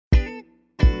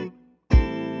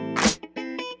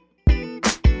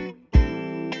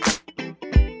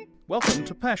Welcome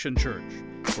to Passion Church.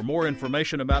 For more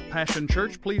information about Passion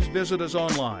Church, please visit us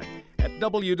online at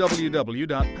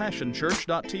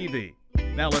www.passionchurch.tv.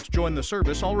 Now let's join the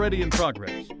service already in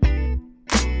progress.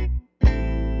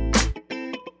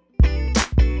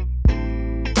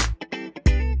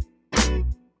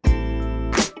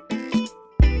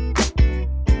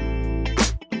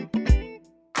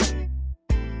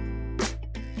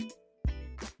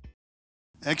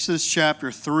 Exodus chapter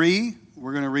 3,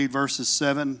 we're going to read verses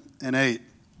 7 and 8.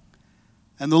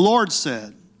 And the Lord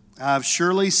said, I have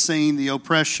surely seen the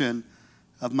oppression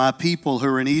of my people who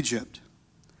are in Egypt.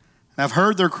 And I've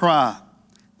heard their cry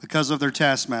because of their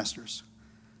taskmasters.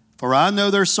 For I know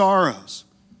their sorrows.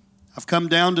 I've come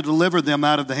down to deliver them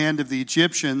out of the hand of the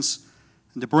Egyptians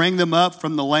and to bring them up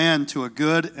from the land to a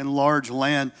good and large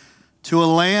land, to a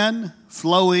land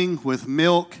flowing with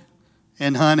milk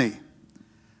and honey.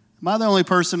 Am I the only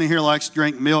person in here who likes to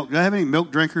drink milk? Do I have any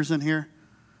milk drinkers in here?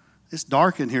 It's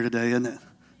dark in here today, isn't it?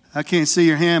 I can't see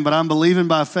your hand, but I'm believing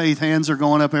by faith. Hands are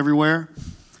going up everywhere.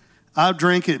 I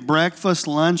drink at breakfast,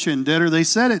 lunch, and dinner. They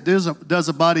said it does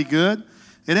a body good.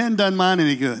 It hasn't done mine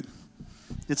any good.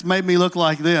 It's made me look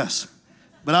like this.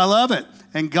 But I love it.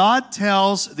 And God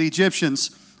tells the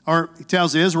Egyptians, or He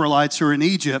tells the Israelites who are in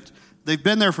Egypt, they've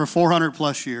been there for 400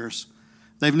 plus years.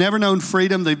 They've never known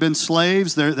freedom. They've been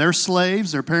slaves. They're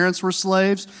slaves. Their parents were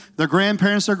slaves. Their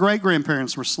grandparents, their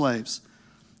great-grandparents were slaves.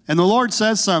 And the Lord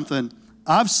says something.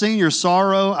 I've seen your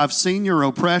sorrow. I've seen your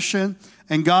oppression.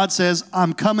 And God says,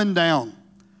 I'm coming down.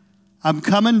 I'm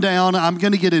coming down. I'm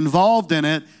going to get involved in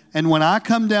it. And when I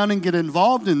come down and get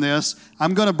involved in this,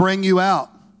 I'm going to bring you out.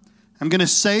 I'm going to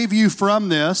save you from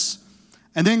this.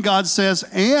 And then God says,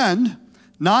 and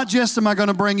not just am I going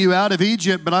to bring you out of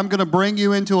Egypt, but I'm going to bring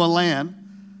you into a land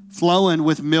flowing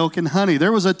with milk and honey.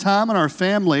 There was a time in our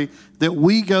family that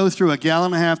we go through 1.5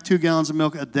 gallons, 2 gallons of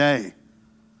milk a day.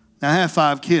 Now, I have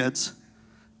 5 kids,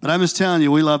 but I'm just telling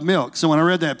you, we love milk. So when I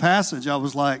read that passage, I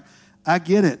was like, I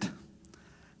get it.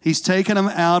 He's taking them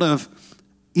out of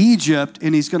Egypt,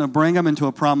 and He's going to bring them into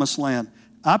a promised land.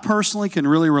 I personally can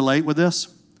really relate with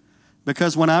this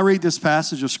because when I read this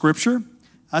passage of Scripture,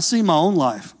 I see my own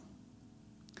life.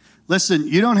 Listen,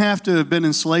 you don't have to have been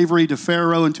in slavery to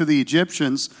Pharaoh and to the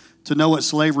Egyptians to know what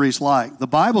slavery is like. The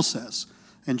Bible says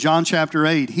in John chapter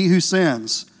 8, he who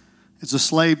sins is a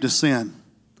slave to sin.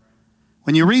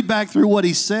 When you read back through what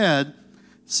he said,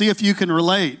 see if you can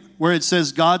relate where it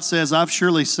says, God says, I've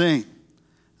surely seen.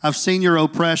 I've seen your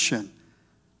oppression.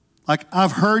 Like,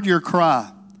 I've heard your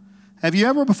cry. Have you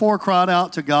ever before cried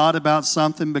out to God about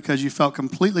something because you felt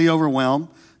completely overwhelmed?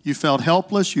 You felt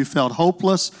helpless. You felt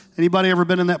hopeless. Anybody ever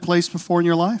been in that place before in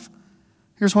your life?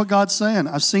 Here's what God's saying.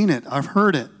 I've seen it. I've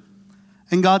heard it.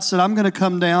 And God said, I'm going to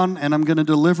come down and I'm going to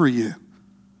deliver you.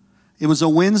 It was a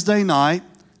Wednesday night,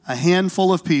 a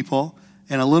handful of people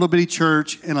in a little bitty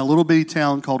church in a little bitty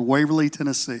town called Waverly,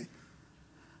 Tennessee.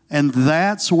 And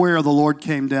that's where the Lord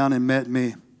came down and met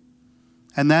me.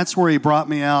 And that's where He brought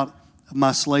me out of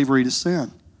my slavery to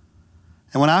sin.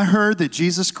 And when I heard that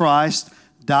Jesus Christ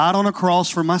died on a cross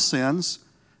for my sins,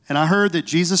 and I heard that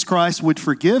Jesus Christ would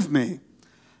forgive me,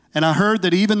 and I heard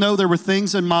that even though there were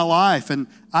things in my life and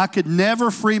I could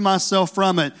never free myself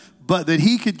from it, but that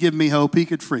He could give me hope, He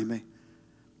could free me,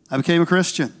 I became a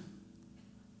Christian.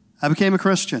 I became a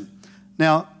Christian.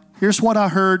 Now, here's what I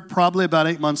heard probably about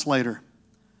 8 months later.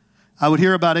 I would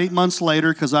hear about 8 months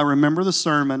later, because I remember the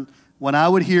sermon, when I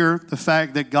would hear the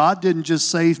fact that God didn't just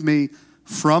save me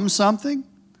from something,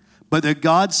 but that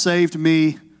God saved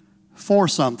me for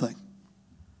something.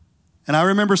 And I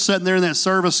remember sitting there in that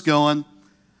service going,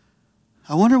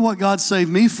 I wonder what God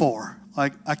saved me for.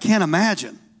 Like, I can't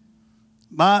imagine.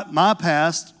 My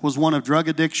past was one of drug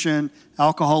addiction,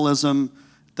 alcoholism,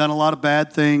 done a lot of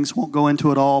bad things, won't go into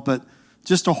it all, but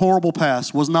just a horrible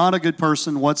past. Was not a good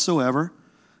person whatsoever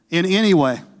in any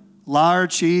way. Liar,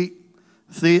 cheat,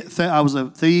 I was a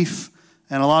thief,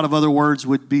 and a lot of other words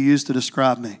would be used to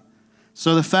describe me.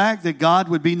 So the fact that God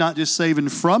would be not just saving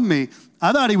from me,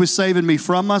 I thought He was saving me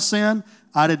from my sin.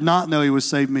 I did not know He was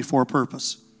saving me for a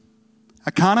purpose.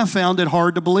 I kind of found it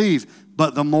hard to believe.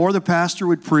 But the more the pastor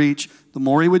would preach, the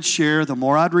more he would share, the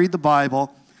more I'd read the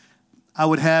Bible, I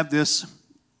would have this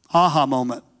aha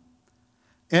moment.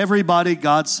 Everybody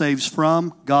God saves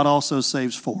from, God also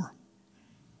saves for.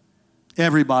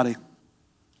 Everybody.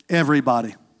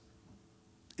 Everybody.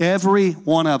 Every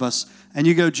one of us. And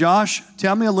you go, Josh,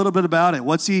 tell me a little bit about it.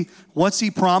 What's he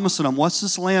promising them? What's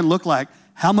this land look like?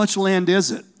 How much land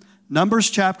is it? Numbers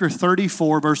chapter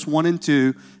 34, verse 1 and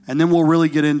 2, and then we'll really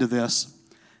get into this.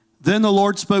 Then the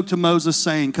Lord spoke to Moses,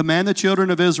 saying, command the children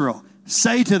of Israel,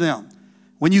 say to them,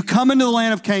 When you come into the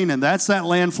land of Canaan, that's that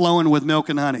land flowing with milk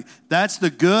and honey. That's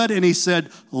the good, and he said,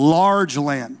 large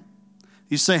land.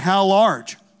 You say, how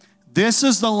large? This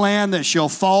is the land that shall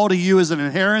fall to you as an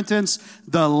inheritance,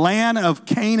 the land of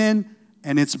Canaan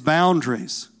and its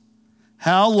boundaries.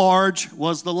 How large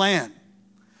was the land?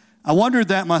 I wondered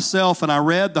that myself, and I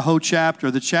read the whole chapter.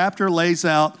 The chapter lays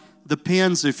out the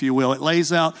pins, if you will. It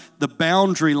lays out the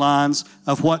boundary lines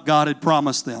of what God had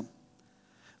promised them.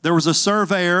 There was a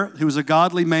surveyor who was a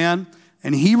godly man,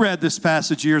 and he read this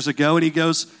passage years ago, and he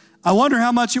goes, I wonder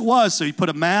how much it was. So he put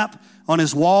a map on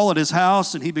his wall at his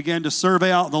house, and he began to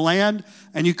survey out the land,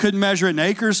 and you couldn't measure it in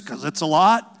acres because it's a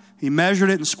lot. He measured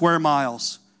it in square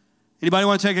miles. Anybody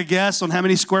want to take a guess on how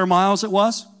many square miles it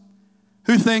was?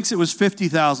 Who thinks it was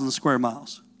 50,000 square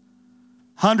miles?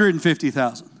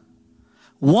 150,000.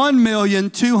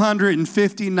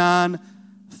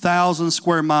 1,259,000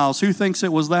 square miles. Who thinks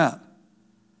it was that?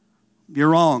 You're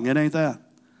wrong. It ain't that.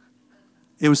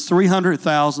 It was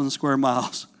 300,000 square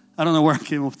miles. I don't know where I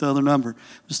came up with the other number. It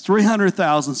was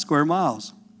 300,000 square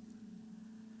miles.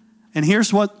 And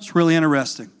here's what's really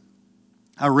interesting.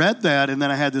 I read that, and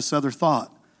then I had this other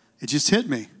thought. It just hit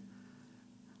me.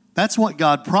 That's what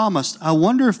God promised. I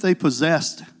wonder if they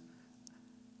possessed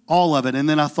all of it. And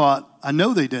then I thought, I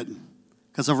know they didn't,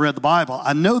 because I've read the Bible.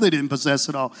 I know they didn't possess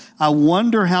it all. I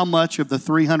wonder how much of the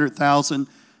 300,000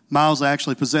 miles I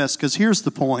actually possessed. Because here's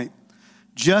the point.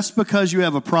 Just because you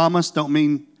have a promise don't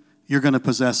mean you're going to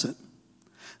possess it.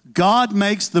 God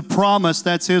makes the promise,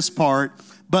 that's his part.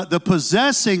 But the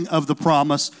possessing of the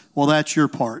promise, well, that's your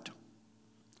part.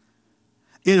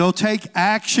 It'll take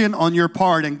action on your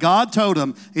part. And God told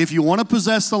him, if you want to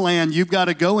possess the land, you've got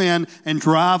to go in and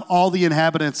drive all the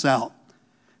inhabitants out.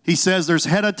 He says there's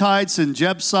Hittites and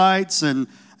Jebusites and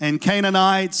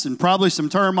Canaanites and probably some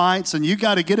termites, and you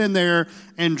got to get in there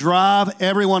and drive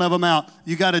every one of them out.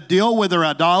 You got to deal with their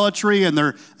idolatry and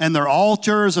their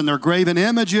altars and their graven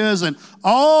images, and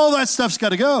all that stuff's got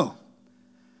to go.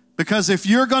 Because if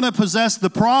you're going to possess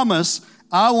the promise,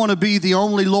 I want to be the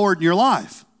only Lord in your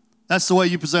life. That's the way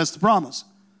you possess the promise.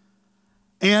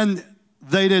 And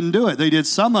they didn't do it. They did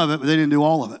some of it, but they didn't do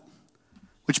all of it.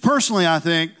 Which personally, I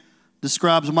think,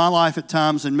 describes my life at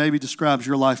times and maybe describes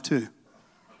your life too.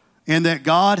 And that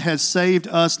God has saved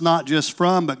us not just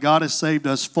from, but God has saved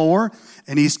us for.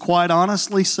 And he's quite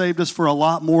honestly saved us for a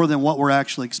lot more than what we're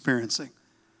actually experiencing.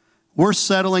 We're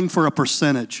settling for a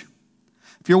percentage.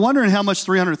 If you're wondering how much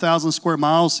 300,000 square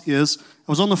miles is,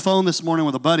 I was on the phone this morning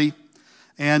with a buddy.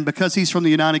 And because he's from the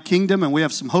United Kingdom and we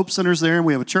have some Hope Centers there and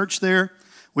we have a church there,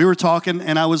 we were talking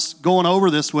and I was going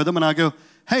over this with him and I go,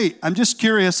 hey, I'm just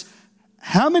curious,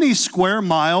 how many square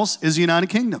miles is the United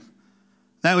Kingdom?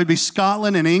 That would be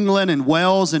Scotland and England and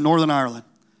Wales and Northern Ireland.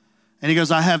 And he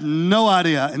goes, I have no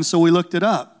idea. And so we looked it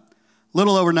up. A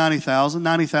little over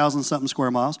 90,000 something square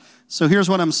miles. So here's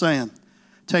what I'm saying.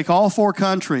 Take all four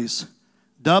countries.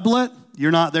 Double it,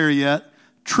 you're not there yet.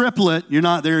 Triple it, you're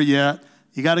not there yet.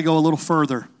 You got to go a little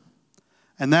further.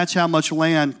 And that's how much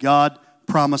land God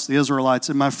promised the Israelites.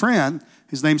 And my friend,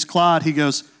 his name's Clyde, he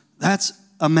goes, that's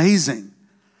amazing.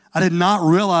 I did not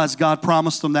realize God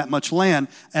promised them that much land.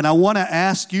 And I want to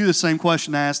ask you the same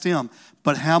question I asked him.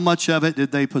 But how much of it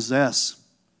did they possess?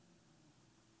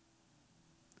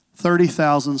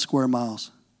 30,000 square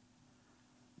miles.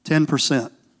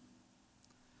 10%.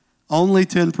 Only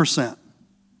 10%.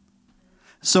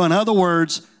 So in other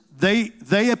words, they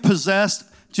had possessed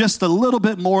just a little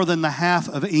bit more than the half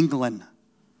of England.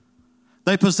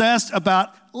 They possessed about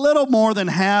little more than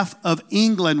half of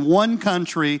England, one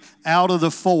country out of the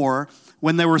four,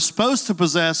 when they were supposed to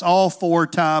possess all four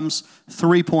times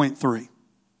 3.3.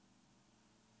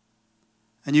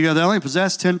 And you go, they only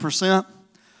possessed 10%?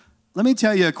 Let me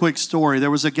tell you a quick story.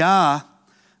 There was a guy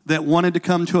that wanted to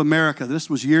come to America. This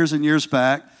was years and years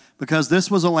back, because this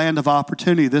was a land of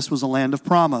opportunity. This was a land of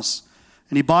promise.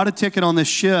 And he bought a ticket on this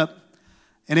ship,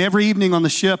 and every evening on the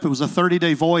ship, it was a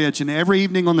 30-day voyage, and every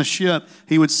evening on the ship,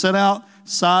 he would sit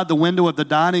outside the window of the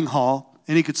dining hall,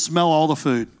 and he could smell all the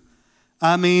food.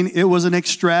 I mean, it was an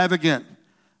extravagant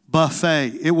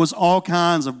buffet. It was all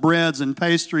kinds of breads and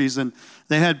pastries, and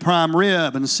they had prime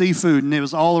rib and seafood, and it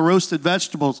was all the roasted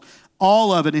vegetables,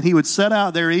 all of it. And he would sit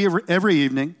out there every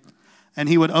evening, and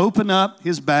he would open up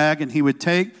his bag, and he would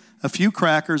take a few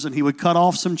crackers, and he would cut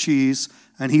off some cheese,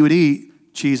 and he would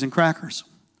eat cheese and crackers.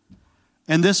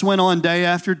 And this went on day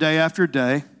after day after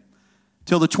day,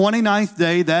 till the 29th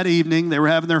day that evening. They were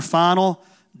having their final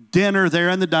dinner there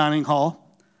in the dining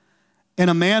hall. And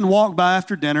a man walked by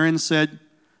after dinner and said,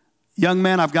 young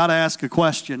man, I've got to ask a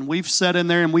question. We've sat in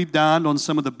there and we've dined on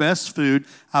some of the best food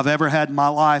I've ever had in my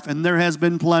life, and there has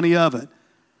been plenty of it.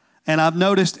 And I've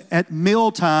noticed at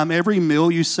mealtime, every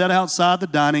meal, you sit outside the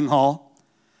dining hall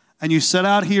and you sit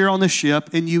out here on the ship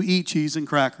and you eat cheese and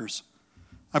crackers.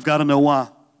 I've got to know why.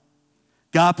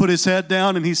 Guy put his head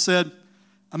down and he said,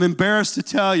 I'm embarrassed to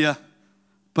tell you,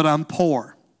 but I'm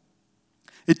poor.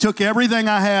 It took everything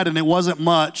I had, and it wasn't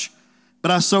much,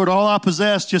 but I sold all I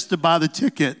possessed just to buy the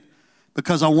ticket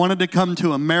because I wanted to come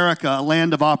to America, a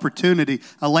land of opportunity,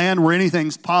 a land where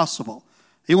anything's possible.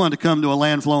 He wanted to come to a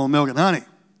land flowing with milk and honey.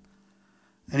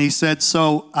 And he said,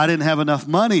 so I didn't have enough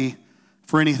money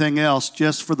for anything else,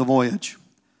 just for the voyage.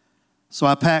 So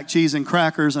I packed cheese and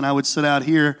crackers, and I would sit out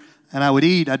here and I would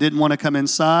eat. I didn't want to come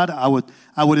inside. I would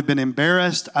have been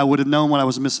embarrassed. I would have known what I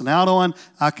was missing out on.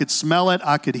 I could smell it.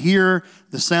 I could hear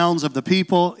the sounds of the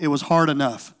people. It was hard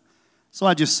enough. So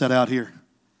I just sat out here.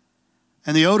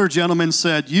 And the older gentleman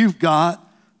said, you've got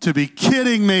to be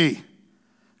kidding me.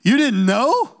 You didn't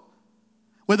know?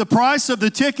 With the price of the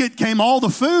ticket came all the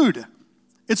food.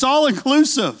 It's all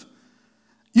inclusive.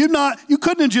 You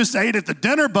couldn't have just ate at the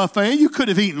dinner buffet. You could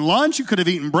have eaten lunch. You could have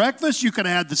eaten breakfast. You could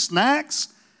have had the snacks.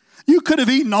 You could have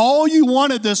eaten all you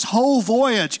wanted this whole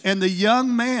voyage. And the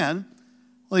young man,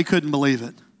 well, he couldn't believe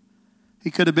it. He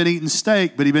could have been eating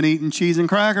steak, but he'd been eating cheese and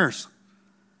crackers.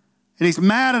 And he's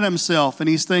mad at himself, and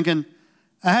he's thinking,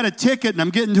 I had a ticket and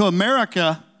I'm getting to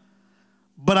America,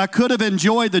 but I could have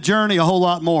enjoyed the journey a whole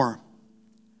lot more.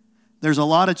 There's a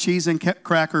lot of cheese and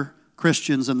cracker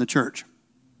Christians in the church.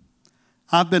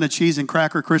 I've been a cheese and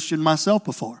cracker Christian myself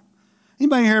before.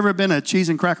 Anybody here ever been a cheese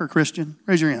and cracker Christian?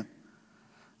 Raise your hand.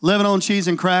 Living on cheese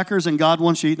and crackers, and God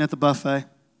wants you eating at the buffet.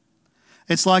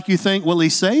 It's like you think, well, he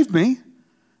saved me.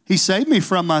 He saved me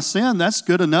from my sin. That's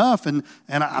good enough. And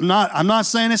I'm not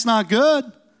saying it's not good,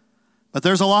 but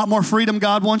there's a lot more freedom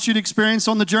God wants you to experience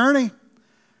on the journey.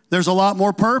 There's a lot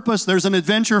more purpose. There's an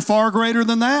adventure far greater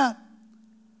than that.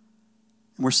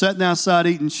 And we're sitting outside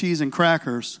eating cheese and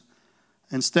crackers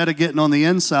instead of getting on the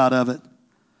inside of it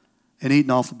and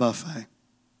eating off the buffet.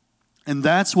 And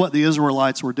that's what the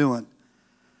Israelites were doing.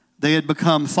 They had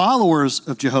become followers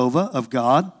of Jehovah, of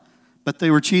God, but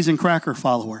they were cheese and cracker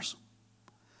followers.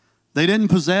 They didn't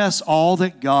possess all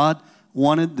that God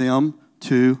wanted them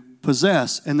to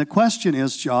possess. And the question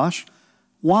is, Josh,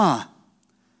 why?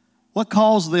 What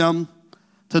caused them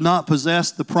to not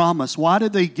possess the promise? Why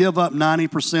did they give up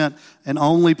 90% and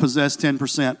only possess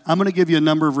 10%? I'm going to give you a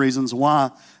number of reasons why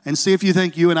and see if you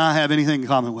think you and I have anything in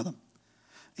common with them.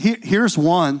 Here's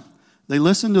one. They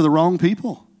listened to the wrong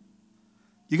people.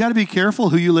 You got to be careful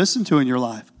who you listen to in your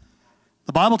life.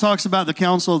 The Bible talks about the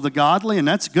counsel of the godly, and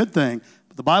that's a good thing.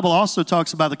 But the Bible also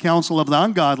talks about the counsel of the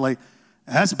ungodly.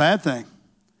 That's a bad thing.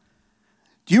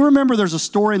 Do you remember there's a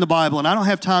story in the Bible, and I don't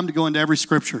have time to go into every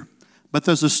scripture, but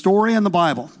there's a story in the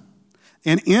Bible.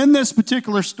 And in this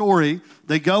particular story,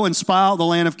 they go and spy out the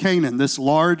land of Canaan, this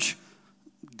large,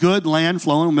 good land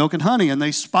flowing with milk and honey. And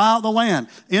they spy out the land.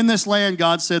 In this land,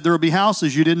 God said there will be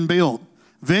houses you didn't build,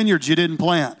 vineyards you didn't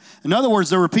plant. In other words,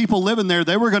 there were people living there.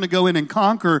 They were going to go in and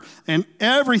conquer, and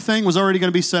everything was already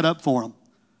going to be set up for them.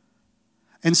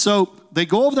 And so they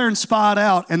go over there and spy it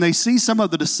out, and they see some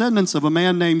of the descendants of a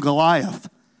man named Goliath.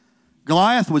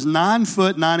 Goliath was 9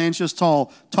 foot 9 inches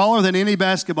tall, taller than any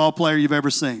basketball player you've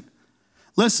ever seen.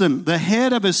 Listen, the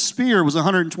head of his spear was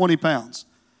 120 pounds.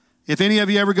 If any of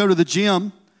you ever go to the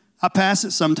gym, I pass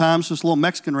it sometimes, just a little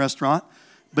Mexican restaurant.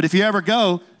 But if you ever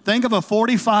go, think of a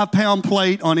 45-pound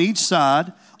plate on each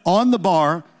side on the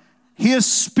bar.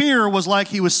 His spear was like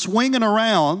he was swinging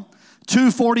around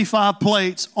 2 45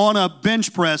 plates on a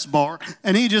bench press bar,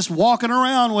 and he just walking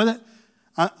around with it.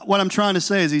 What I'm trying to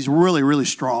say is he's really, really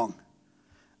strong.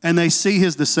 And they see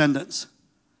his descendants,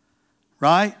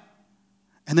 right?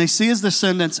 And they see his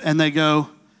descendants, and they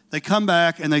come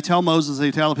back, and they tell Moses,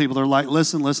 they tell the people, they're like,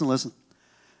 listen.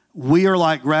 We are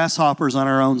like grasshoppers on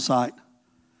our own sight.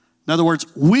 In other words,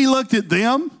 we looked at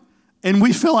them, and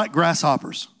we feel like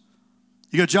grasshoppers.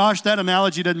 You go, Josh, that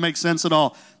analogy doesn't make sense at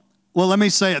all. Well, let me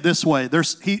say it this way.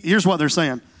 Here's what they're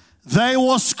saying. They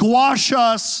will squash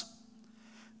us.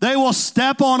 They will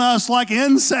step on us like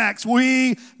insects.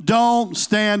 We don't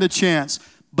stand a chance.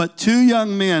 But 2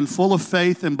 young men full of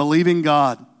faith and believing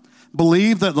God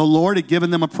believed that the Lord had given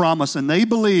them a promise. And they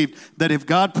believed that if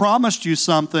God promised you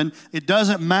something, it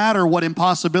doesn't matter what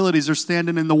impossibilities are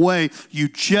standing in the way. You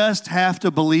just have to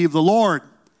believe the Lord.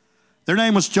 Their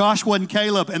name was Joshua and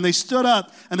Caleb. And they stood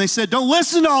up and they said, don't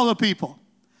listen to all the people.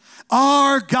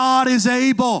 Our God is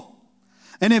able.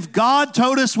 And if God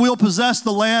told us we'll possess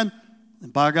the land,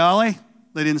 and by golly,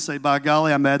 they didn't say by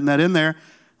golly, I'm adding that in there,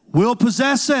 we'll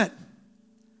possess it.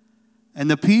 And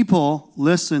the people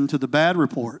listened to the bad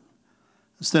report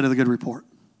instead of the good report.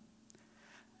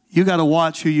 You got to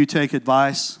watch who you take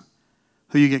advice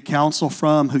who you get counsel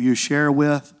from, who you share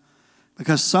with.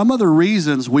 Because some of the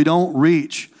reasons we don't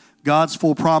reach God's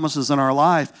full promises in our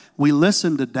life, we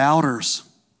listen to doubters.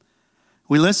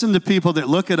 We listen to people that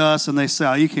look at us and they say,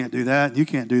 oh, you can't do that, and you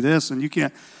can't do this, and you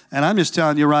can't. And I'm just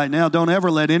telling you right now, don't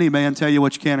ever let any man tell you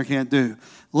what you can or can't do.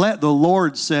 Let the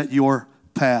Lord set your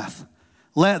path.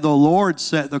 Let the Lord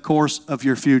set the course of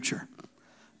your future.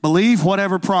 Believe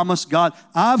whatever promise God.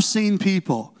 I've seen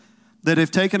people that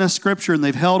have taken a scripture and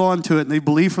they've held on to it and they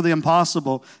believe for the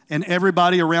impossible, and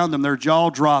everybody around them, their jaw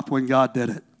dropped when God did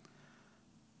it.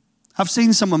 I've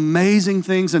seen some amazing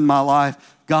things in my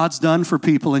life God's done for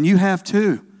people, and you have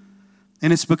too.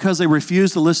 And it's because they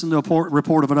refuse to listen to a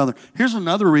report of another. Here's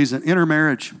another reason,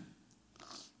 intermarriage.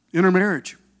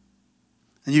 Intermarriage.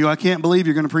 And you go, I can't believe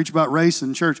you're going to preach about race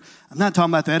in church. I'm not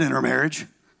talking about that intermarriage,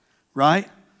 right?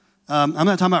 I'm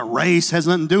not talking about race. It has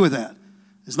nothing to do with that.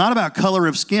 It's not about color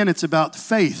of skin. It's about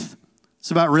faith. It's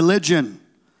about religion.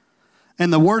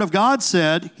 And the Word of God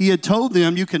said, He had told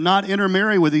them, you cannot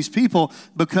intermarry with these people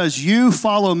because you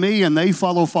follow me and they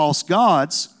follow false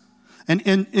gods.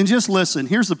 And just listen,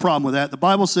 here's the problem with that. The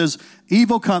Bible says,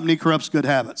 evil company corrupts good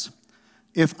habits.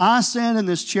 If I stand in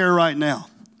this chair right now,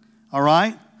 all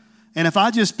right, and if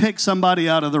I just pick somebody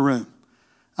out of the room,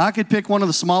 I could pick one of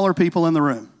the smaller people in the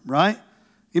room, right?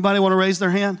 Anybody want to raise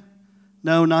their hand?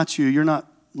 No, not you. You're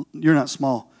not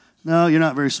small. No, you're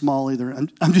not very small either.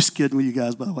 I'm just kidding with you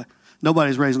guys, by the way.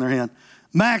 Nobody's raising their hand.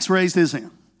 Max raised his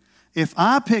hand. If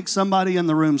I pick somebody in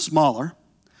the room smaller,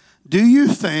 do you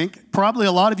think, probably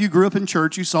a lot of you grew up in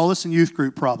church, you saw this in youth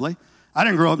group probably. I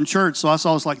didn't grow up in church, so I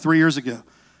saw this like 3 years ago.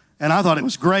 And I thought it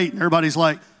was great. And everybody's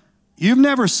like, you've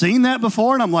never seen that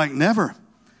before? And I'm like, never.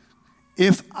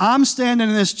 If I'm standing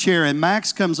in this chair and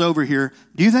Max comes over here,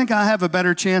 do you think I have a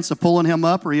better chance of pulling him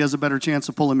up or he has a better chance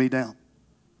of pulling me down?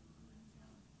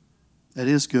 That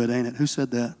is good, ain't it? Who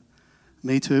said that?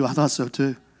 Me too. I thought so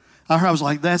too. I was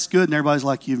like, that's good. And everybody's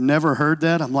like, you've never heard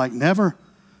that? I'm like, never.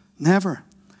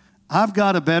 I've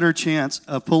got a better chance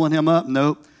of pulling him up.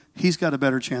 Nope. He's got a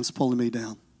better chance of pulling me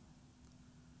down.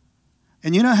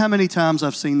 And you know how many times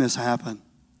I've seen this happen?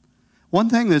 One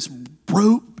thing that's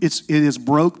it has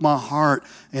broke my heart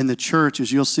in the church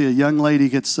is you'll see a young lady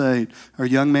get saved or a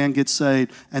young man get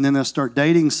saved, and then they'll start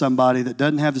dating somebody that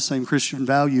doesn't have the same Christian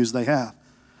values they have.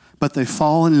 But they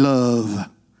fall in love,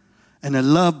 and a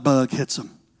love bug hits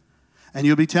them. And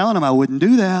you'll be telling them, I wouldn't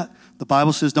do that. The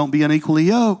Bible says don't be unequally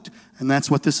yoked, and that's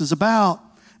what this is about.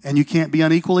 And you can't be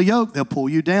unequally yoked. They'll pull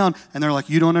you down, and they're like,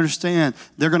 you don't understand.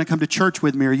 They're going to come to church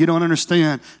with me, or you don't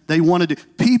understand. They want to do.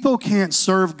 People can't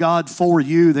serve God for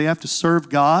you. They have to serve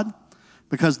God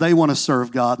because they want to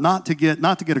serve God, not to get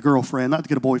a girlfriend, not to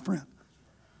get a boyfriend.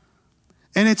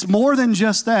 And it's more than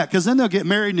just that, because then they'll get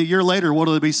married, and a year later, what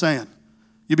will they be saying?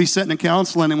 You'll be sitting in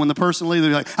counseling, and when the person leaves,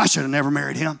 they're like, I should have never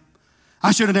married him.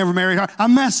 I should have never married her. I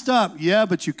messed up. Yeah,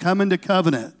 but you come into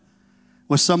covenant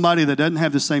with somebody that doesn't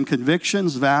have the same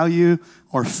convictions, value,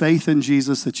 or faith in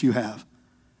Jesus that you have.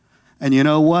 And you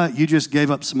know what? You just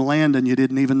gave up some land and you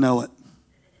didn't even know it.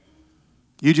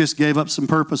 You just gave up some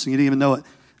purpose and you didn't even know it.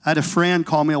 I had a friend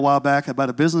call me a while back about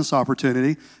a business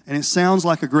opportunity, and it sounds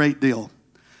like a great deal.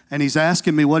 And he's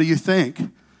asking me, what do you think?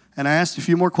 And I asked a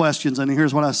few more questions, and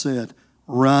here's what I said.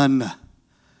 Run.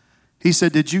 He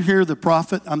said, did you hear the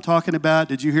profit I'm talking about?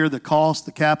 Did you hear the cost,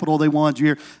 the capital they want? Did you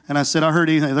hear? And I said, I heard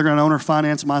anything. They're going to owner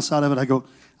finance my side of it. I go,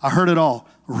 I heard it all.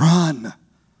 Run.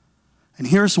 And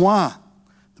here's why.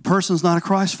 The person's not a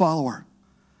Christ follower.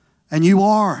 And you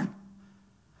are.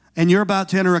 And you're about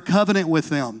to enter a covenant with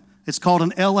them. It's called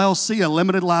an LLC, a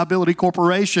limited liability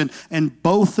corporation. And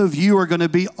both of you are going to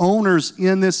be owners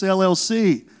in this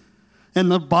LLC. And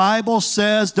the Bible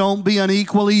says don't be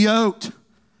unequally yoked.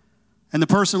 And the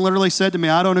person literally said to me,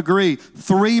 I don't agree.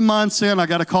 3 months in, I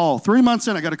got a call. 3 months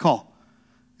in, I got a call.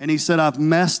 And he said, I've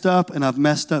messed up, and I've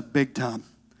messed up big time.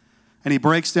 And he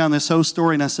breaks down this whole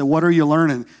story, and I said, what are you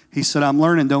learning? He said, I'm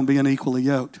learning don't be unequally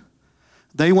yoked.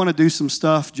 They want to do some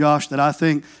stuff, Josh, that I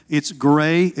think it's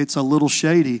gray, it's a little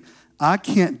shady. I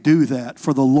can't do that.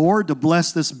 For the Lord to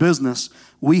bless this business,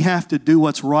 we have to do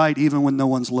what's right even when no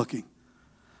one's looking.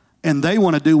 And they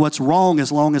want to do what's wrong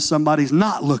as long as somebody's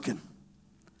not looking.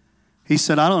 He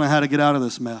said, I don't know how to get out of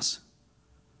this mess.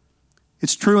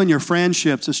 It's true in your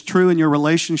friendships. It's true in your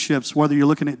relationships, whether you're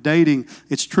looking at dating.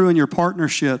 It's true in your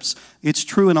partnerships. It's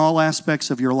true in all aspects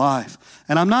of your life.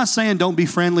 And I'm not saying don't be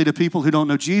friendly to people who don't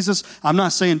know Jesus. I'm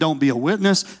not saying don't be a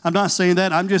witness. I'm not saying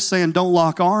that. I'm just saying don't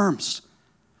lock arms.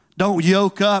 Don't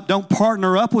yoke up. Don't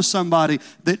partner up with somebody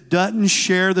that doesn't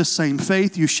share the same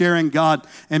faith you share in God.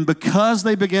 And because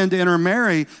they began to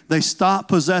intermarry, they stopped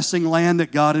possessing land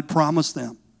that God had promised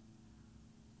them.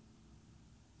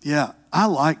 Yeah, I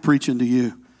like preaching to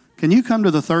you. Can you come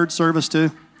to the third service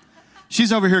too?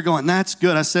 She's over here going, that's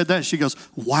good. I said that. She goes,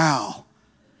 wow.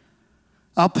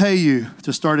 I'll pay you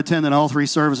to start attending all 3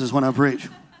 services when I preach.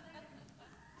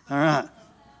 All right.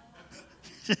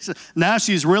 Now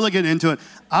she's really getting into it.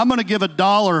 I'm going to give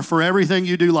 $1 for everything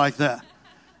you do like that.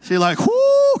 She's like,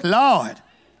 whoo, Lord.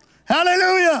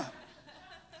 Hallelujah.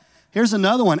 Here's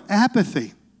another one,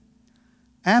 apathy.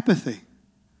 Apathy.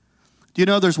 Do you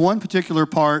know there's one particular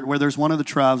part where there's one of the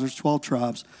tribes, there's 12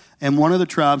 tribes, and one of the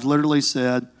tribes literally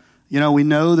said, we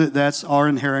know that that's our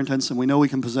inheritance and we know we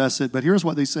can possess it, but here's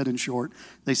what they said in short.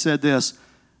 They said this,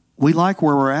 we like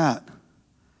where we're at.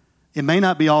 It may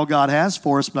not be all God has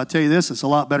for us, but I tell you this, it's a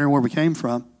lot better than where we came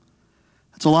from.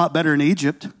 It's a lot better in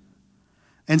Egypt.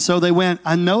 And so they went,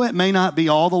 I know it may not be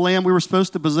all the land we were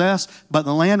supposed to possess, but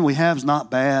the land we have is not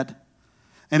bad.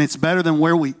 And it's better than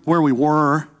where we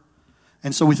were.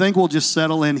 And so we think we'll just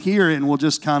settle in here and we'll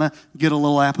just kind of get a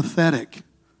little apathetic.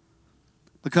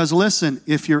 Because listen,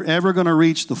 if you're ever going to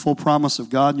reach the full promise of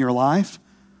God in your life,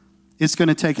 it's going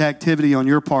to take activity on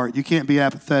your part. You can't be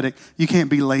apathetic. You can't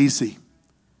be lazy.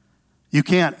 You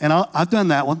can't. And I've done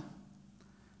that one.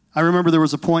 I remember there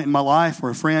was a point in my life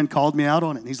where a friend called me out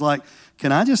on it. He's like,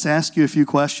 can I just ask you a few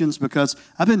questions? Because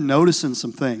I've been noticing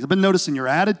some things. I've been noticing your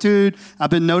attitude. I've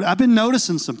been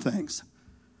noticing some things.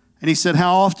 And he said,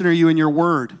 how often are you in your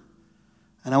word?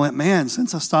 And I went, man,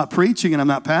 since I stopped preaching and I'm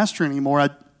not pastoring anymore, I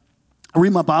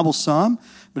read my Bible some,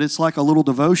 but it's like a little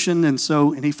devotion. And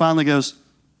he finally goes,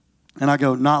 and I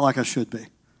go, not like I should be.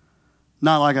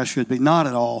 Not like I should be. Not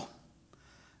at all.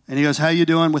 And he goes, how you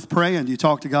doing with praying? Do you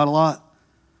talk to God a lot?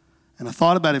 And I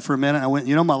thought about it for a minute. I went,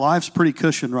 my life's pretty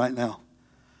cushioned right now.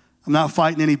 I'm not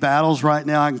fighting any battles right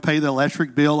now. I can pay the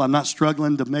electric bill. I'm not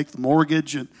struggling to make the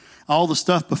mortgage and all the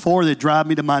stuff before that drive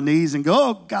me to my knees and go,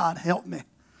 oh, God, help me.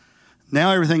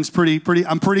 Now everything's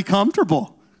I'm pretty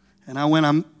comfortable. And I went,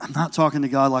 I'm not talking to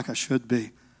God like I should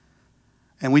be.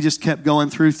 And we just kept going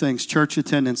through things, church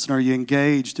attendance, and are you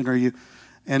engaged, and are you...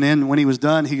 And then when he was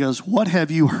done, he goes, what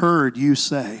have you heard you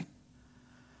say?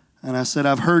 And I said,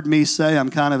 I've heard me say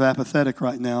I'm kind of apathetic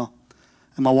right now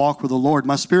in my walk with the Lord.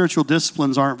 My spiritual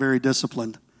disciplines aren't very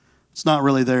disciplined. It's not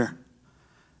really there.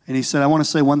 And he said, I want to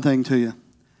say one thing to you.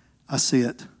 I see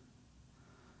it.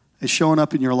 It's showing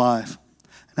up in your life.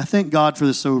 And I thank God for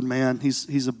this old man.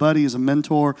 He's a buddy. He's a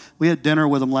mentor. We had dinner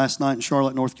with him last night in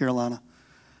Charlotte, North Carolina.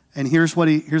 And here's what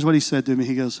he said to me.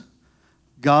 He goes,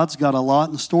 God's got a lot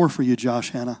in store for you,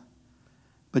 Josh Hanna,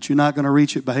 but you're not going to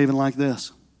reach it behaving like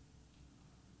this.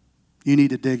 You need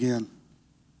to dig in.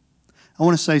 I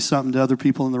want to say something to other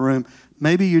people in the room.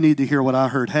 Maybe you need to hear what I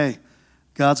heard. Hey,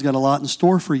 God's got a lot in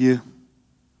store for you,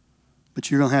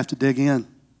 but you're going to have to dig in.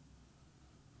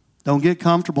 Don't get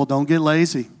comfortable. Don't get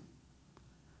lazy.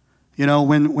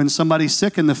 When somebody's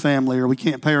sick in the family or we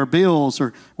can't pay our bills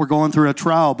or we're going through a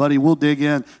trial, buddy, we'll dig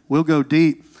in. We'll go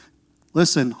deep.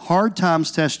 Listen, hard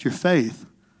times test your faith,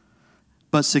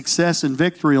 but success and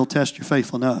victory will test your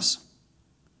faithfulness.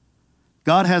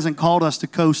 God hasn't called us to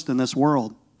coast in this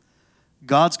world.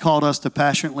 God's called us to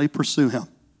passionately pursue Him.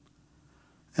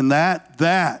 And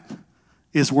that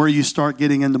is where you start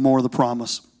getting into more of the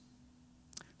promise.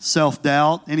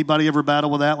 Self-doubt. Anybody ever battle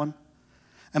with that one?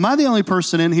 Am I the only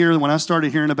person in here that when I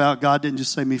started hearing about God didn't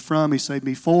just save me from, He saved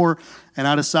me for, and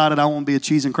I decided I won't be a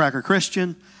cheese and cracker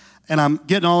Christian, and I'm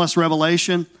getting all this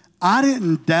revelation, I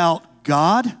didn't doubt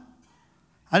God.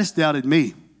 I just doubted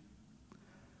me.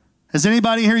 Has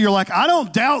anybody here, you're like, I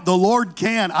don't doubt the Lord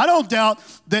can. I don't doubt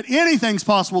that anything's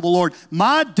possible with the Lord.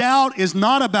 My doubt is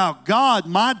not about God.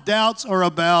 My doubts are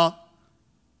about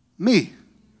me.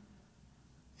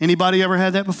 Anybody ever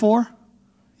had that before?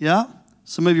 Yeah?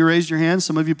 Some of you raised your hand.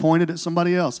 Some of you pointed at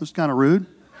somebody else. It was kind of rude.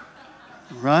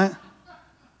 Right?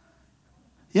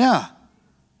 Yeah.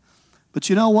 But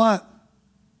you know what?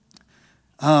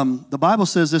 The Bible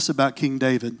says this about King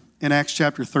David in Acts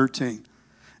chapter 13.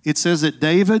 It says that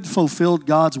David fulfilled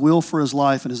God's will for his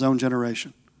life in his own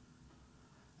generation.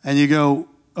 And you go,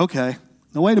 okay,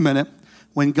 now wait a minute.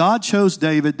 When God chose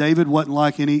David, David wasn't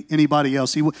like anybody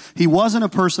else. He wasn't a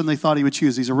person they thought he would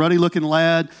choose. He's a ruddy-looking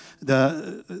lad.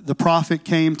 The prophet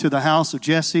came to the house of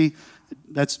Jesse.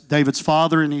 That's David's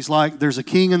father. And he's like, there's a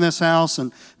king in this house,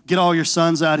 and get all your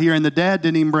sons out here. And the dad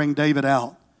didn't even bring David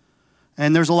out.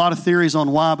 And there's a lot of theories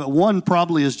on why, but one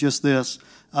probably is just this.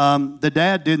 The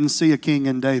dad didn't see a king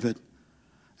in David.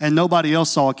 And nobody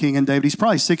else saw a king in David. He's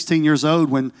probably 16 years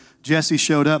old when Jesse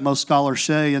showed up, most scholars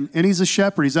say. And he's a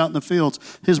shepherd. He's out in the fields.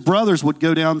 His brothers would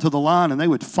go down to the line and they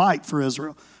would fight for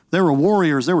Israel. They were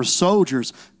warriors. They were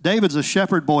soldiers. David's a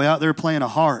shepherd boy out there playing a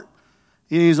harp.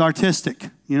 He's artistic.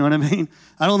 You know what I mean?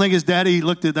 I don't think his daddy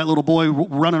looked at that little boy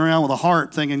running around with a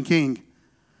harp thinking king.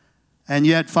 And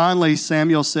yet finally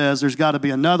Samuel says there's got to be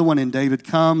another one, and David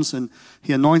comes and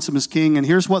he anoints him as king. And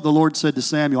here's what the Lord said to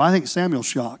Samuel. I think Samuel's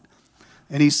shocked.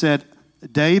 And he said,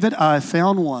 David, I have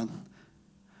found one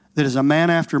that is a man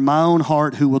after my own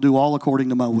heart who will do all according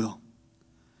to my will.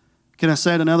 Can I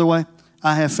say it another way?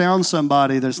 I have found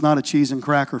somebody that's not a cheese and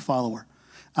cracker follower.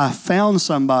 I found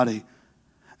somebody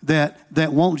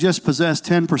that won't just possess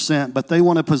 10%, but they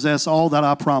want to possess all that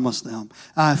I promised them.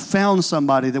 I found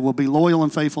somebody that will be loyal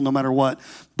and faithful no matter what.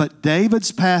 But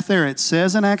David's path there, it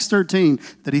says in Acts 13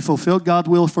 that he fulfilled God's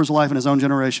will for his life in his own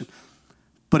generation.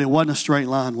 But it wasn't a straight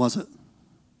line, was it?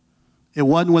 It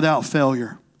wasn't without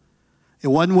failure. It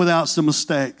wasn't without some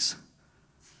mistakes.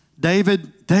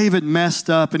 David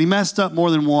messed up, and he messed up more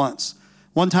than once.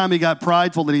 One time he got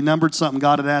prideful that he numbered something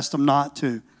God had asked him not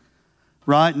to.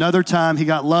 Right? Another time he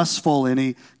got lustful and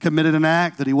he committed an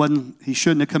act that he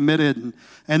shouldn't have committed.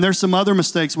 And there's some other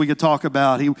mistakes we could talk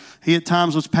about. He at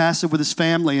times was passive with his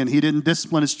family, and he didn't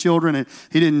discipline his children, and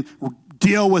he didn't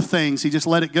deal with things. He just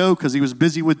let it go because he was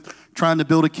busy with trying to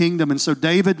build a kingdom. And so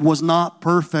David was not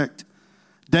perfect.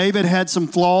 David had some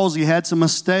flaws. He had some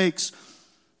mistakes.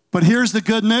 But here's the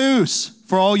good news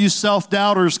for all you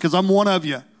self-doubters, because I'm one of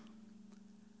you.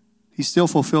 He still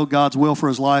fulfilled God's will for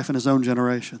his life in his own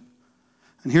generation.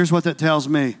 And here's what that tells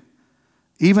me.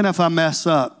 Even if I mess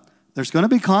up, there's going to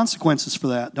be consequences for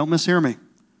that. Don't mishear me.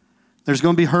 There's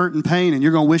going to be hurt and pain, and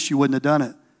you're going to wish you wouldn't have done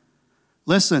it.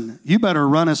 Listen, you better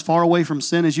run as far away from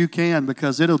sin as you can,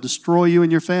 because it'll destroy you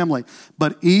and your family.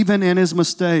 But even in his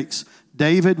mistakes,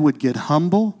 David would get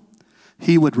humble.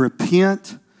 He would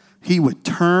repent. He would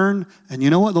turn. And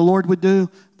you know what the Lord would do?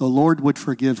 The Lord would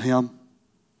forgive him.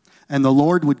 And the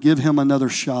Lord would give him another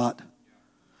shot.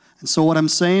 And so what I'm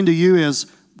saying to you is,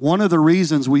 one of the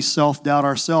reasons we self-doubt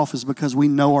ourselves is because we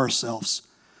know ourselves.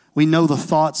 We know the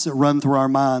thoughts that run through our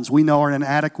minds. We know our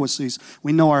inadequacies.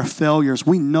 We know our failures.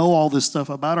 We know all this stuff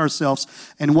about ourselves.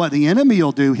 And what the enemy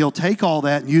will do, he'll take all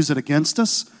that and use it against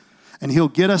us. And he'll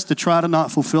get us to try to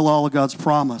not fulfill all of God's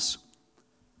promise.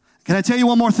 Can I tell you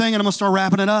one more thing, and I'm going to start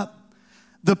wrapping it up?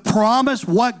 The promise,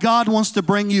 what God wants to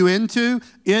bring you into,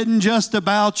 isn't just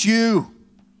about you.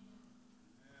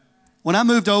 When I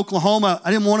moved to Oklahoma, I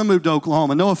didn't want to move to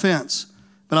Oklahoma, no offense,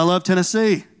 but I love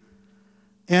Tennessee.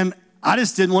 And I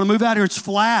just didn't want to move out here. It's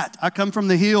flat. I come from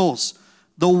the hills.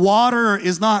 The water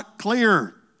is not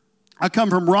clear. I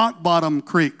come from rock bottom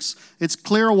creeks. It's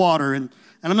clear water, and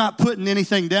I'm not putting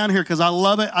anything down here because I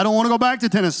love it. I don't want to go back to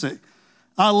Tennessee.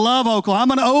 I love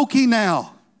Oklahoma. I'm an Okie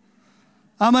now.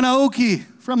 I'm an Okie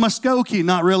from Muskogee.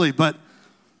 Not really, but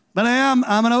I'm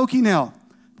an Okie now.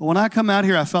 But when I come out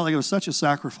here, I felt like it was such a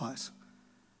sacrifice.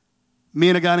 Me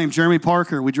and a guy named Jeremy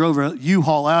Parker, we drove a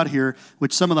U-Haul out here,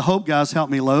 which some of the Hope guys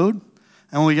helped me load.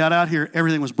 And when we got out here,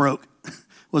 everything was broke.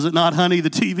 Was it not, honey? The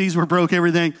TVs were broke,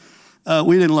 everything.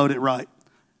 We didn't load it right.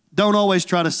 Don't always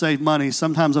try to save money.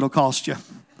 Sometimes it'll cost you,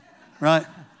 right?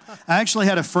 I actually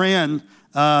had a friend,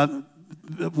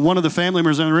 one of the family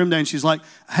members in the room today, and she's like,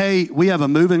 hey, we have a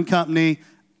moving company.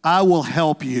 I will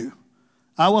help you.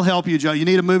 I will help you, Joe. You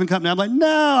need a moving company? I'm like, no,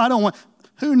 I don't want.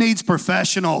 Who needs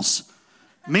professionals?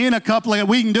 Me and a couple of,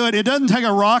 we can do it. It doesn't take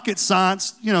a rocket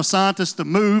scientist to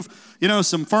move,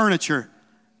 some furniture.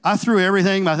 I threw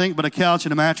everything, I think, but a couch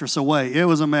and a mattress away. It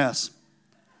was a mess.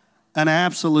 An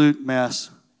absolute mess.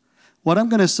 What I'm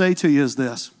going to say to you is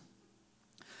this.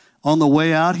 On the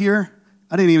way out here,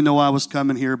 I didn't even know I was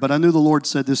coming here, but I knew the Lord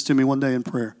said this to me one day in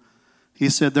prayer. He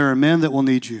said, there are men that will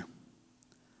need you.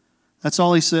 That's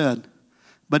all he said.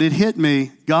 But it hit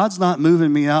me, God's not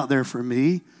moving me out there for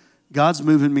me. God's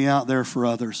moving me out there for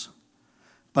others.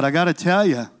 But I got to tell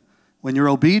you, when you're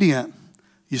obedient,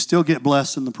 you still get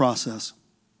blessed in the process.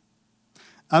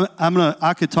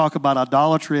 I could talk about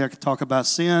idolatry. I could talk about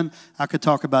sin. I could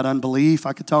talk about unbelief.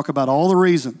 I could talk about all the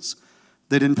reasons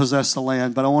they didn't possess the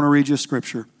land. But I want to read you a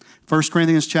scripture. 1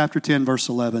 Corinthians chapter 10, verse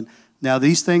 11. Now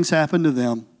these things happened to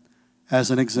them as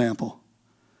an example,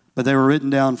 but they were written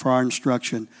down for our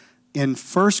instruction. In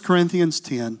 1 Corinthians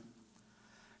 10,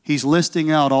 he's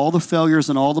listing out all the failures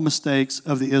and all the mistakes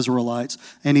of the Israelites,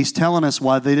 and he's telling us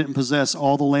why they didn't possess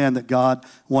all the land that God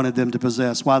wanted them to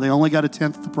possess, why they only got a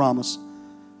tenth of the promise.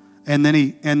 And then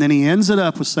he ends it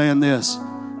up with saying this,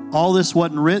 all this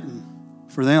wasn't written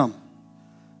for them.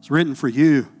 It's written for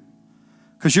you.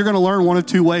 Because you're going to learn one of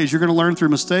two ways. You're going to learn through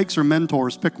mistakes or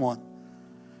mentors. Pick one.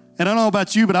 And I don't know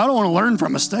about you, but I don't want to learn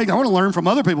from mistakes. I want to learn from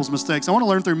other people's mistakes. I want to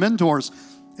learn through mentors.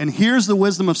 And here's the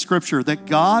wisdom of Scripture, that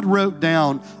God wrote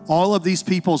down all of these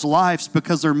people's lives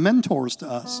because they're mentors to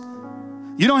us.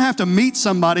 You don't have to meet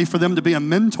somebody for them to be a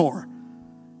mentor.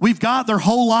 We've got their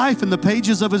whole life in the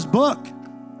pages of His book.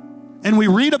 And we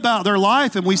read about their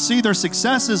life and we see their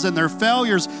successes and their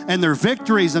failures and their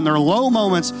victories and their low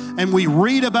moments, and we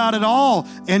read about it all.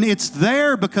 And it's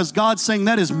there because God's saying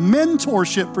that is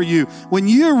mentorship for you. When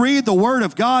you read the Word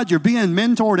of God, you're being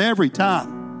mentored every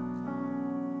time.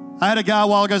 I had a guy a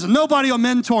while ago said, nobody will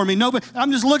mentor me. Nobody,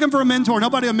 I'm just looking for a mentor.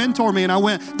 Nobody will mentor me. And I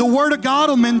went, the Word of God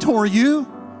will mentor you.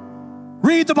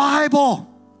 Read the Bible.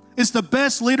 It's the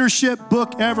best leadership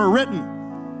book ever written.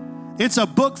 It's a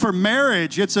book for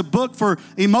marriage. It's a book for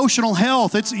emotional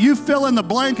health. You fill in the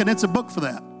blank, and it's a book for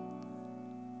that.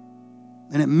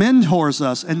 And it mentors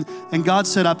us. And God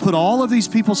said, I put all of these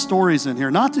people's stories in here,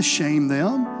 not to shame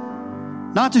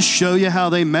them, not to show you how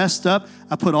they messed up.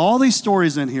 I put all these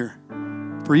stories in here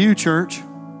for you, church.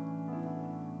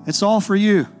 It's all for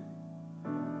you.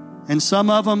 And some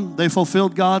of them, they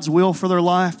fulfilled God's will for their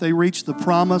life. They reached the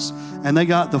promise, and they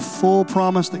got the full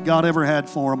promise that God ever had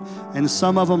for them. And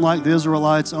some of them, like the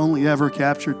Israelites, only ever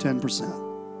captured 10%.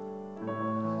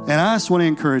 And I just want to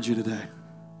encourage you today.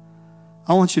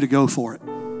 I want you to go for it.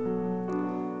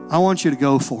 I want you to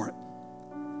go for it.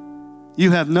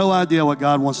 You have no idea what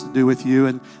God wants to do with you.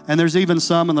 And there's even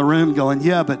some in the room going,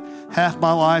 yeah, but half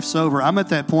my life's over. I'm at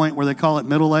that point where they call it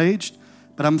middle-aged,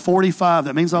 but I'm 45.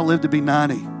 That means I'll live to be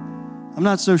 90. I'm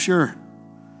not so sure.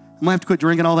 I'm going to have to quit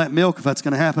drinking all that milk if that's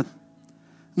going to happen.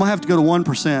 I'm going to have to go to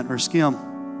 1% or skim.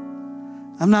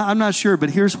 I'm not sure, but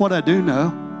here's what I do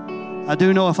know. I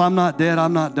do know if I'm not dead,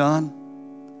 I'm not done.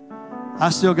 I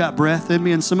still got breath in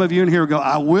me, and some of you in here go,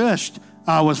 I wished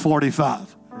I was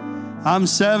 45. I'm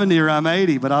 70 or I'm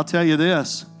 80, but I'll tell you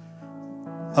this.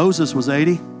 Moses was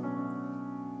 80.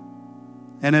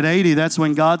 And at 80, that's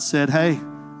when God said, hey,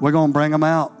 we're going to bring them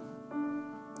out.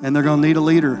 And they're going to need a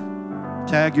leader.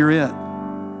 Tag, you're it.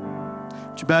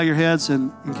 Would you bow your heads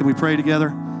and can we pray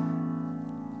together?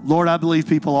 Lord, I believe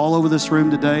people all over this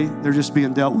room today, they're just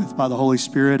being dealt with by the Holy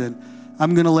Spirit. And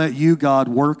I'm going to let you, God,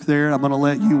 work there. I'm going to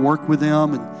let you work with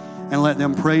them and let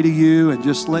them pray to you and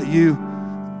just let you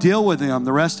deal with them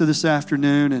the rest of this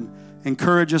afternoon and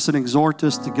encourage us and exhort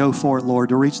us to go for it, Lord,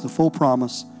 to reach the full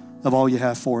promise of all you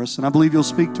have for us. And I believe you'll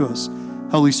speak to us,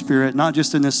 Holy Spirit, not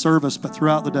just in this service, but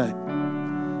throughout the day.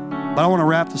 But I want to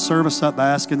wrap the service up by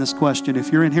asking this question.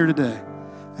 If you're in here today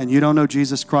and you don't know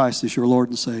Jesus Christ as your Lord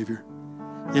and Savior,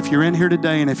 if you're in here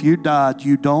today and if you died,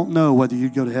 you don't know whether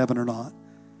you'd go to heaven or not,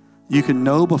 you can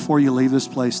know before you leave this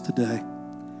place today.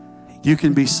 You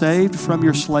can be saved from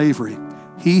your slavery.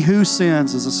 He who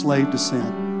sins is a slave to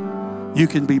sin. You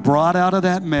can be brought out of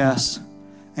that mess,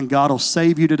 and God will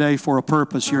save you today for a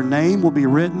purpose. Your name will be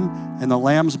written in the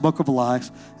Lamb's Book of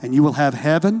Life, and you will have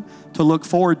heaven to look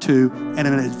forward to and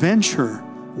an adventure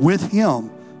with Him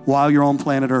while you're on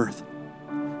planet Earth.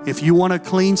 If you want a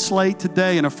clean slate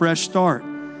today and a fresh start,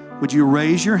 would you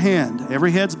raise your hand?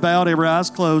 Every head's bowed, every eye's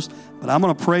closed, but I'm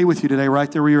going to pray with you today right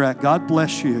there where you're at. God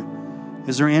bless you.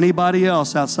 Is there anybody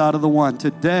else outside of the one?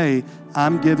 Today,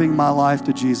 I'm giving my life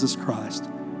to Jesus Christ.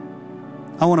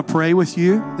 I want to pray with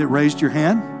you that raised your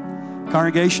hand.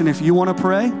 Congregation, if you want to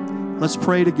pray, let's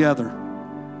pray together.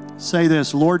 Say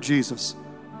this, Lord Jesus,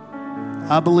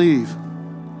 I believe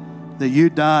that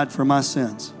you died for my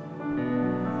sins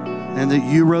and that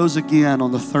you rose again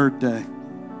on the third day.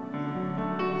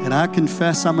 And I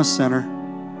confess I'm a sinner,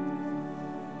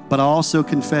 but I also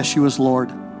confess you as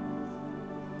Lord.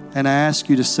 And I ask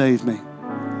you to save me.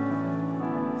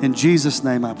 In Jesus'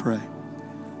 name I pray.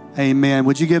 Amen.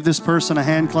 Would you give this person a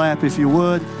hand clap if you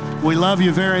would? We love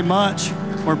you very much.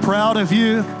 We're proud of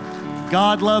you.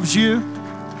 God loves you.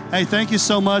 Hey, thank you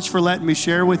so much for letting me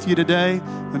share with you today.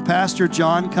 When Pastor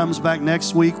John comes back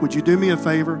next week, would you do me a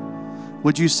favor?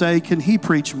 Would you say, can he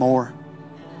preach more?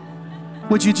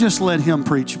 Would you just let him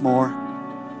preach more?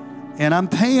 And I'm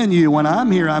paying you when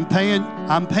I'm here. I'm paying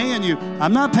you.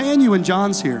 I'm not paying you when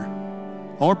John's here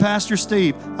or Pastor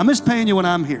Steve. I'm just paying you when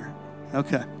I'm here.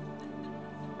 Okay.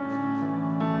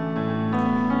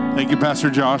 Thank you, Pastor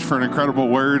Josh, for an incredible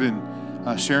word and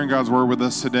sharing God's word with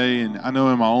us today. And I know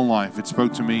in my own life, it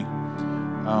spoke to me.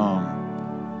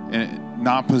 And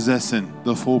not possessing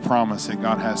the full promise that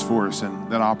God has for us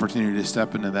and that opportunity to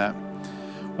step into that.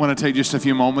 I want to take just a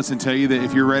few moments and tell you that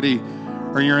if you're ready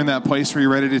or you're in that place where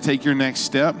you're ready to take your next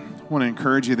step, I want to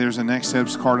encourage you. There's a next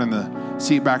steps card in the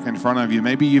seat back in front of you.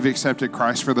 Maybe you've accepted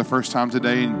Christ for the first time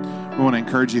today, and we want to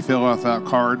encourage you to fill out that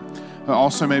card.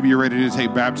 Also, maybe you're ready to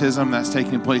take baptism. That's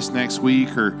taking place next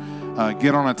week, or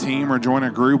get on a team or join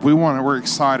a group. We're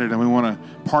excited, and we want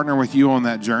to partner with you on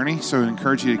that journey. So I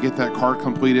encourage you to get that card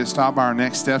completed. Stop by our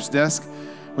Next Steps desk.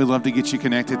 We'd love to get you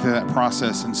connected to that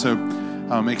process. And so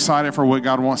I'm excited for what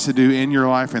God wants to do in your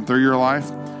life and through your life.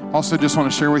 Also, just want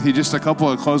to share with you just a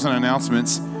couple of closing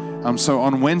announcements. So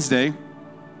on Wednesday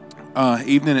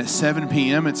evening at 7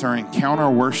 p.m., it's our Encounter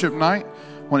Worship Night. I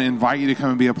want to invite you to come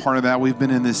and be a part of that. We've been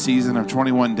in this season of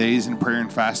 21 days in prayer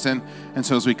and fasting. And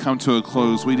so as we come to a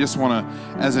close, we just want to,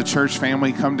 as a church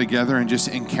family, come together and just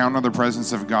encounter the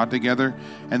presence of God together.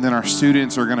 And then our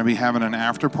students are going to be having an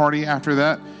after party after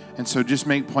that. And so just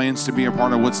make plans to be a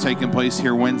part of what's taking place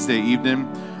here Wednesday evening.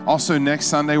 Also, next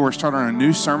Sunday, we're starting a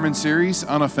new sermon series,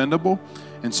 Unoffendable.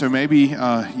 And so maybe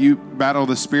you battle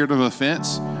the spirit of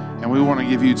offense, and we want to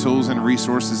give you tools and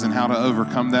resources and how to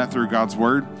overcome that through God's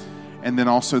Word. And then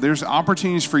also, there's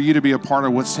opportunities for you to be a part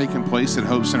of what's taking place at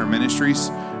Hope Center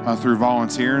Ministries through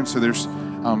volunteering. So there's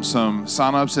some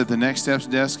sign-ups at the Next Steps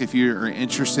desk if you are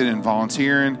interested in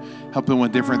volunteering, helping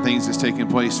with different things that's taking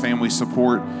place, family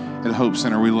support at Hope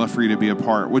Center. We'd love for you to be a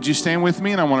part. Would you stand with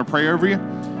me, and I want to pray over you.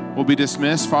 We'll be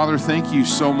dismissed. Father, thank you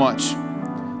so much.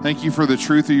 Thank you for the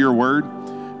truth of your word.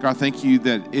 God, thank you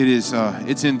that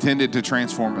it's intended to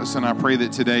transform us. And I pray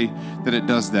that today that it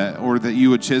does that, or that you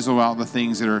would chisel out the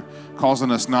things that are causing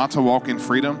us not to walk in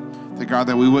freedom. That, God,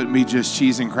 that we wouldn't be just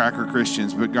cheese and cracker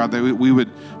Christians, but, God, that we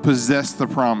would possess the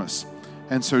promise.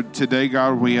 And so today,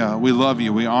 God, we love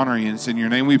you. We honor you. And it's in your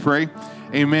name we pray.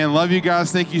 Amen. Love you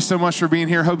guys. Thank you so much for being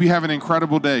here. Hope you have an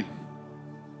incredible day.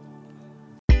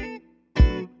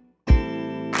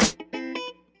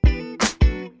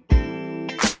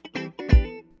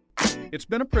 It's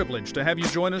been a privilege to have you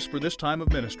join us for this time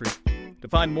of ministry. To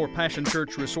find more Passion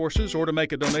Church resources or to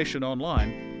make a donation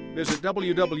online, visit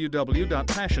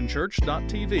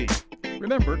www.passionchurch.tv.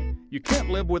 Remember, you can't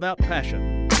live without passion.